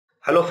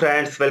Hello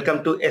friends,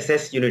 welcome to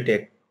SS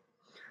UNITECH.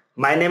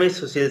 My name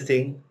is Sushil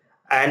Singh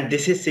and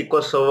this is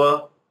Sql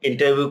Server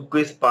Interview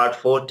Quiz Part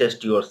 4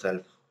 Test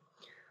Yourself.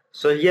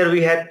 So here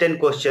we had 10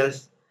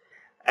 questions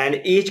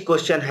and each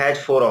question has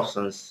 4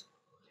 options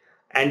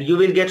and you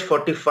will get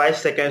 45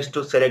 seconds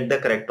to select the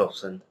correct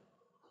option.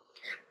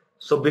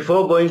 So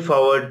before going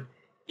forward,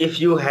 if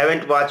you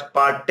haven't watched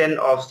Part 10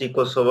 of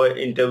Sql Server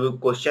Interview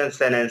Questions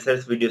and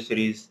Answers video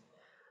series,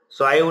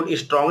 so I would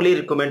strongly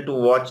recommend to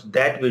watch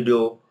that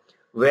video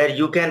where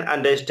you can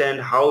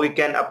understand how we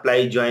can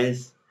apply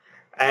joins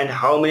and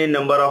how many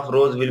number of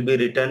rows will be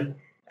written.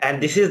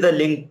 And this is the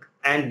link,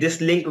 and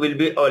this link will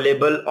be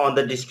available on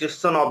the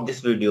description of this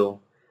video.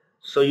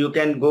 So you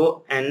can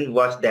go and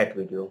watch that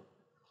video.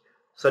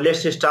 So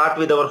let's start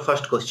with our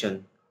first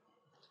question.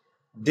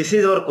 This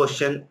is our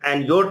question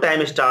and your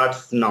time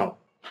starts now.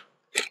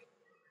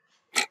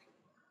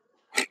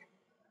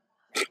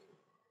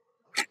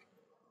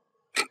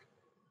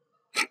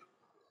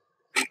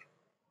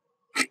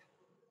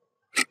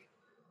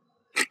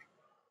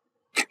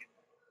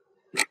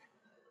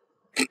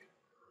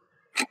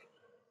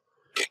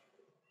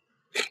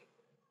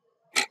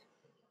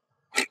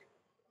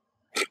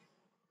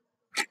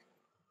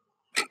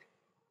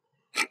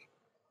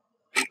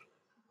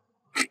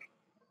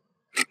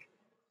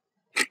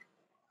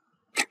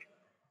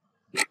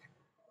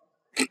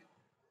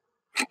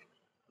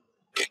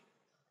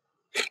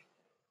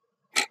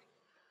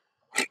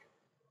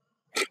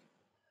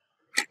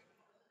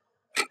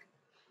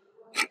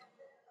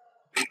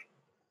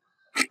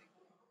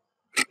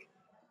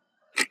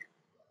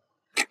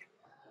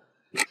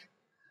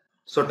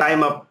 So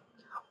time up.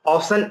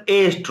 Option A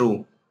is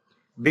true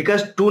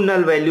because two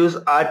null values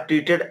are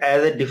treated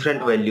as a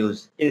different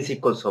values in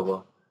SQL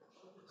Server.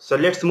 So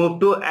let's move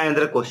to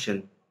another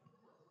question.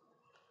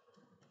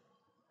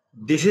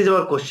 This is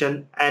our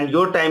question and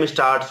your time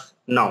starts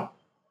now.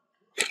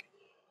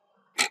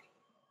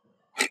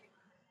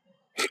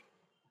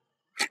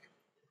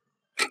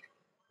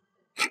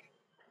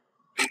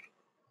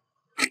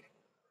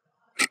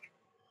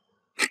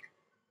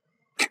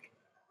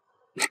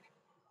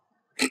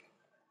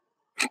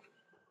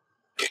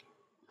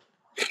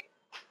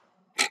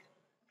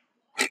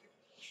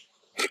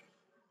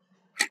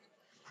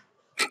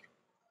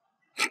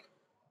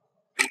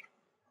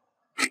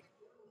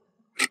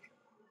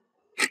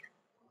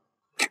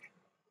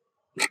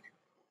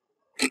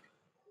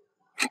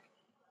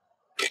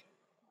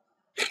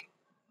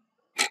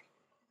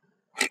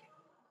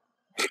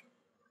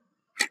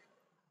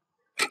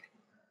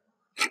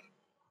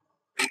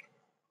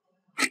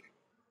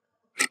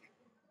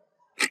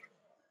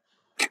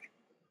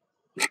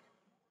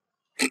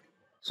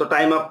 So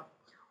time up.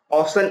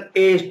 Option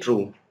A is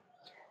true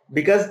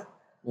because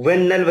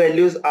when null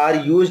values are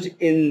used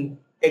in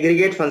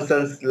aggregate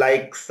functions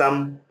like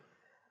sum,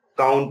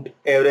 count,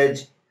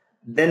 average,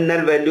 then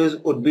null values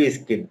would be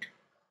skipped.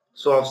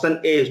 So option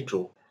A is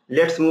true.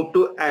 Let's move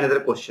to another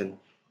question.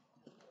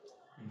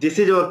 This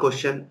is your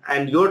question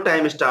and your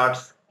time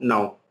starts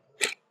now.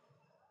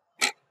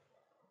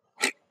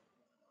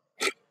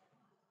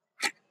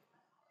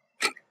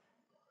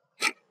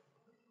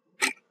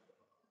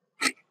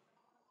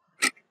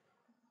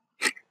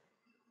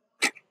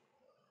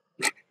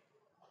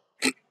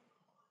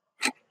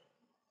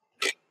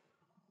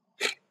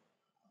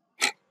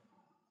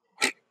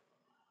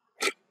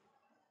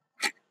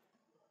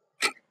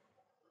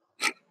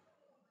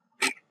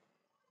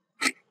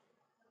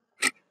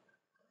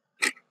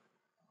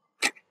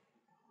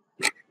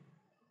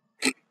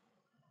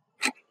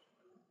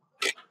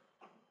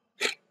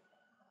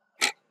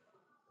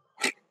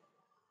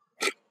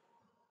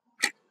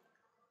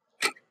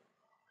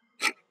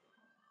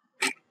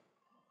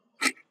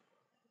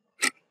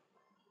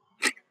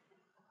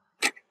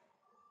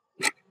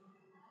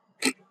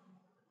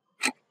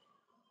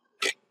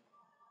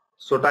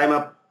 So time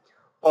up.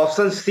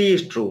 Option C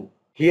is true.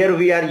 Here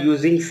we are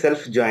using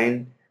self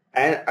join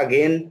and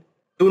again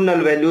two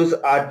null values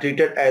are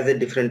treated as a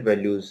different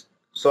values.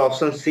 So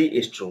option C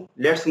is true.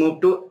 Let's move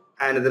to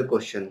another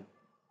question.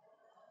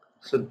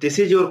 So this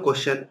is your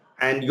question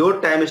and your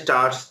time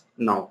starts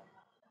now.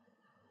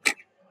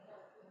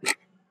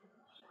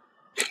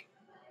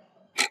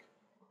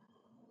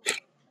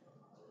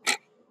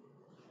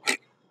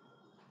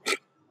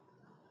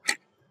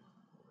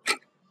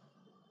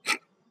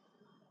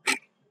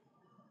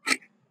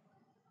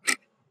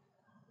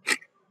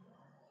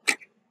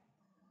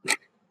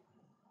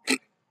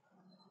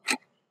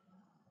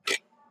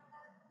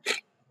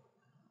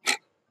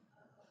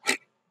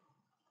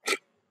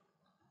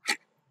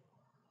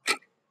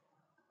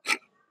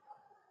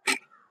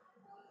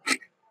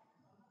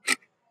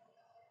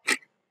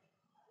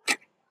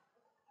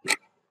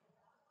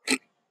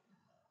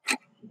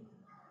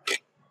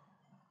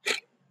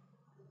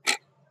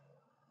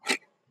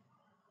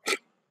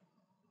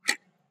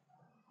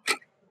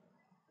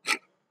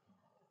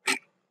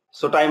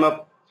 So time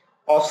up.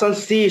 Option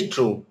C is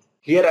true.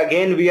 Here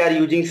again we are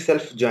using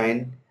self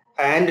join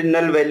and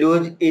null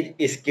values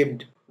is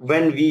skipped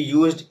when we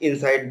used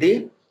inside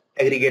the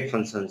aggregate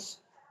functions.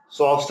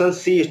 So option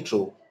C is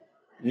true.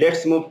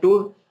 Let's move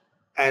to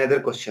another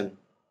question.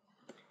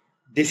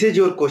 This is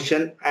your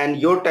question and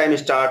your time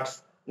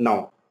starts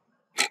now.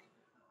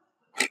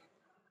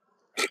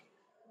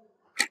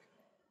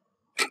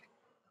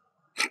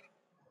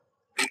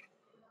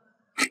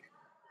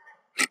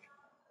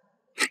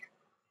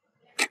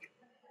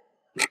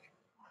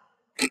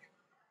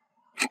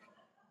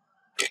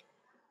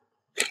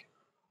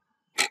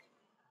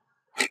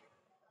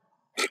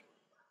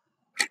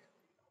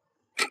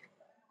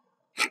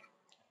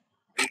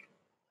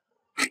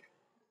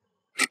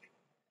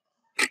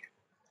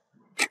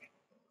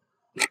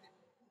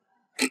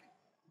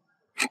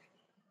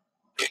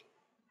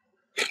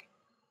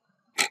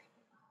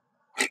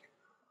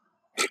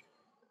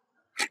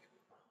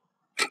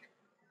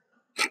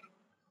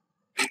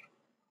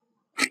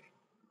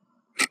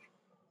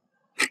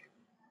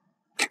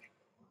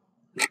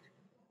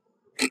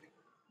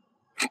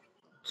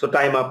 So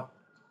time up.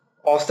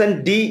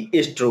 Option D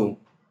is true.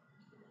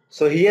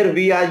 So here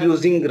we are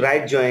using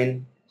right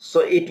join.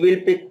 So it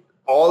will pick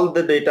all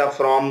the data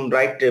from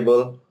right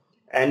table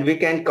and we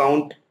can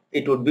count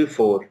it would be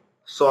 4.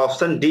 So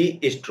option D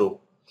is true.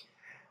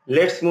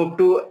 Let's move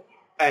to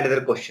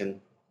another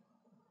question.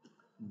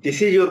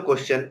 This is your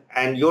question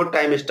and your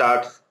time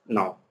starts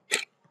now.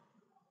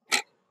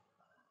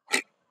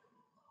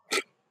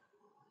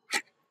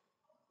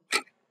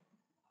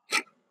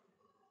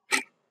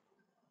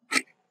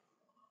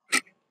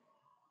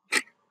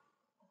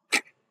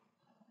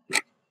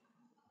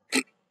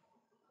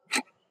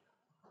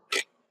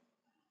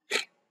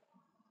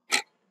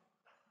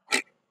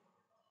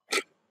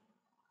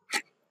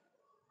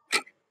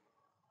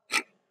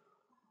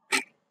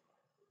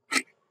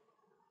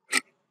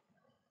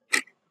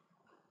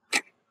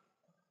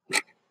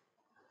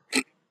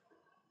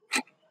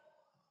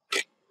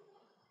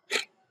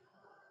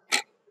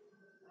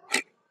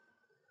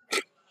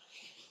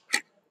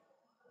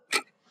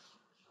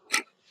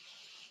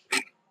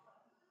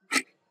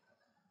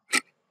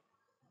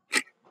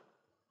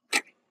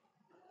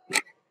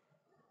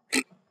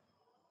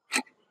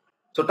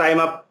 So time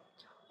up.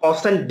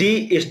 Option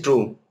D is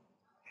true.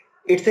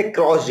 It's a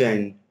cross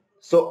join.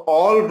 So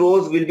all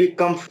rows will be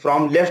come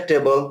from left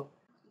table.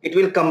 It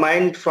will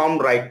combine from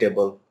right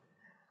table.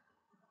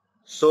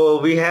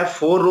 So we have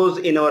 4 rows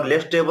in our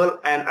left table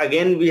and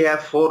again we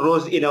have 4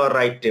 rows in our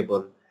right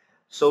table.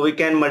 So we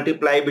can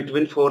multiply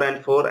between 4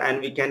 and 4 and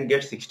we can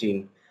get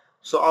 16.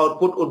 So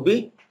output would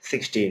be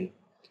 16.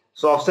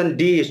 So option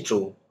D is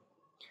true.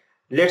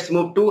 Let's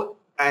move to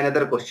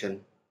another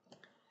question.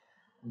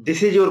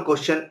 This is your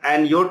question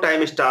and your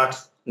time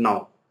starts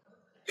now.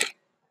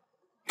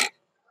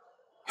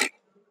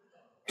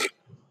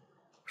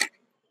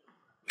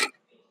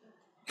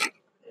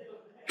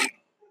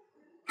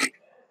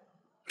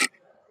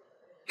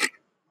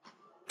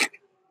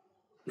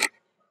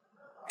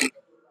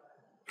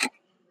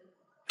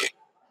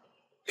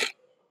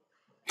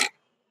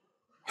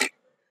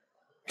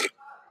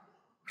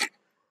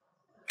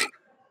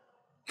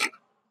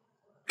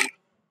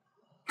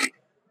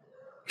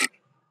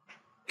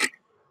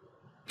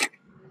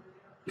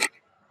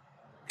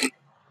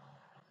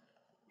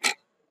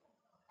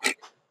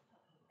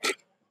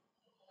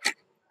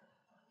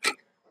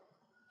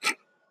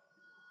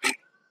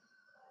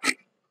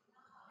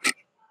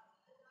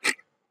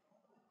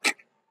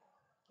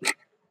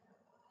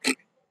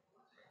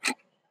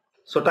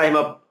 So time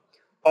up.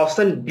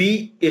 Option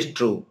B is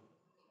true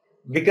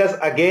because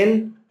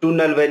again two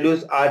null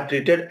values are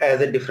treated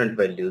as a different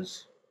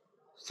values.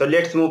 So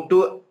let's move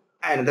to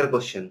another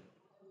question.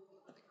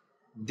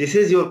 This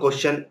is your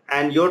question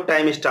and your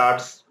time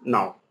starts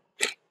now.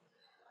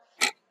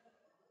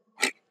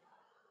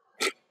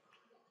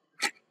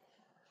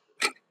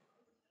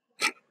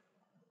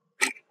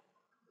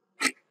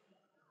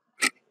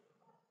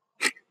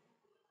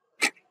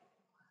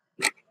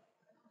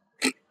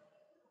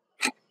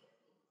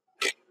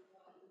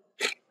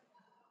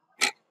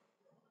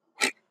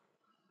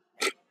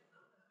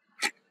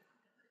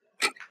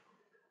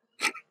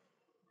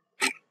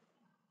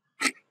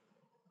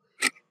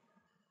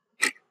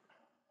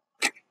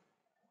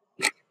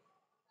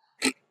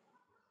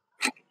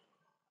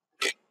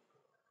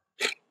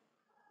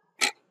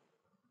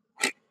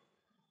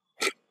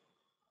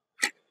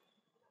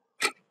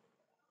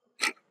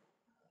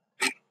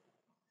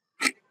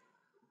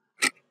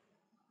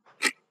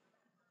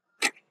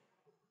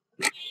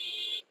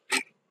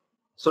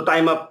 So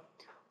time up.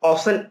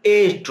 Option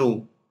A is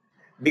true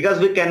because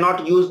we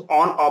cannot use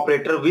on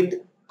operator with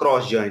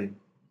cross join.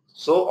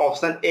 So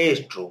option A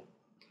is true.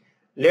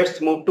 Let's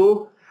move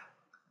to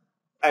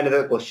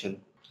another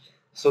question.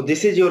 So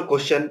this is your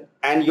question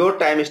and your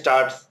time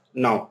starts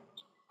now.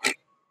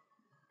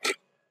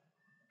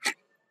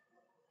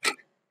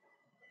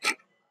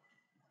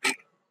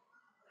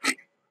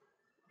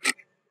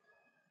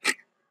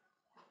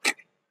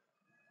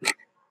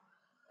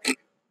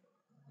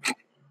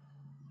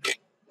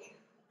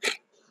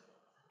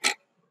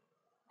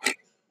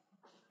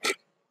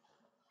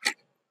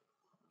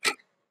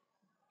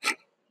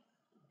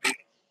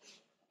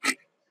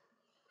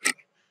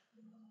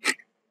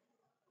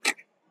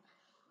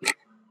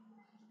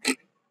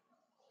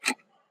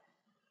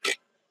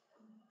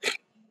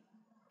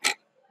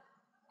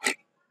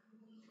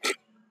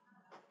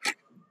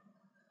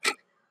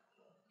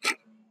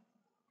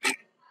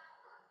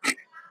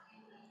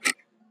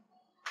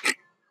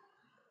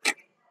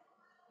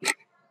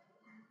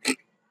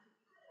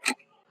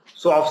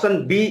 So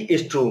option B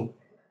is true,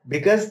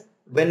 because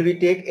when we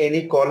take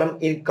any column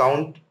in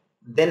count,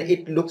 then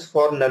it looks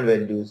for null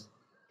values.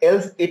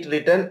 Else it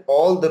return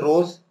all the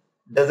rows,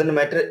 doesn't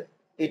matter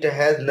it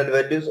has null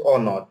values or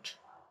not.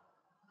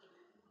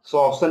 So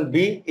option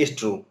B is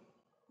true.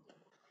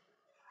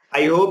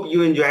 I hope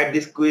you enjoyed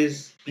this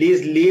quiz.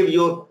 Please leave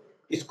your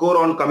score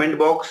on comment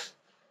box.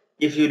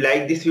 If you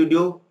like this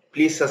video,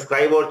 please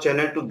subscribe our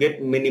channel to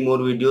get many more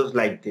videos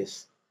like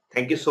this.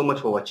 Thank you so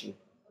much for watching.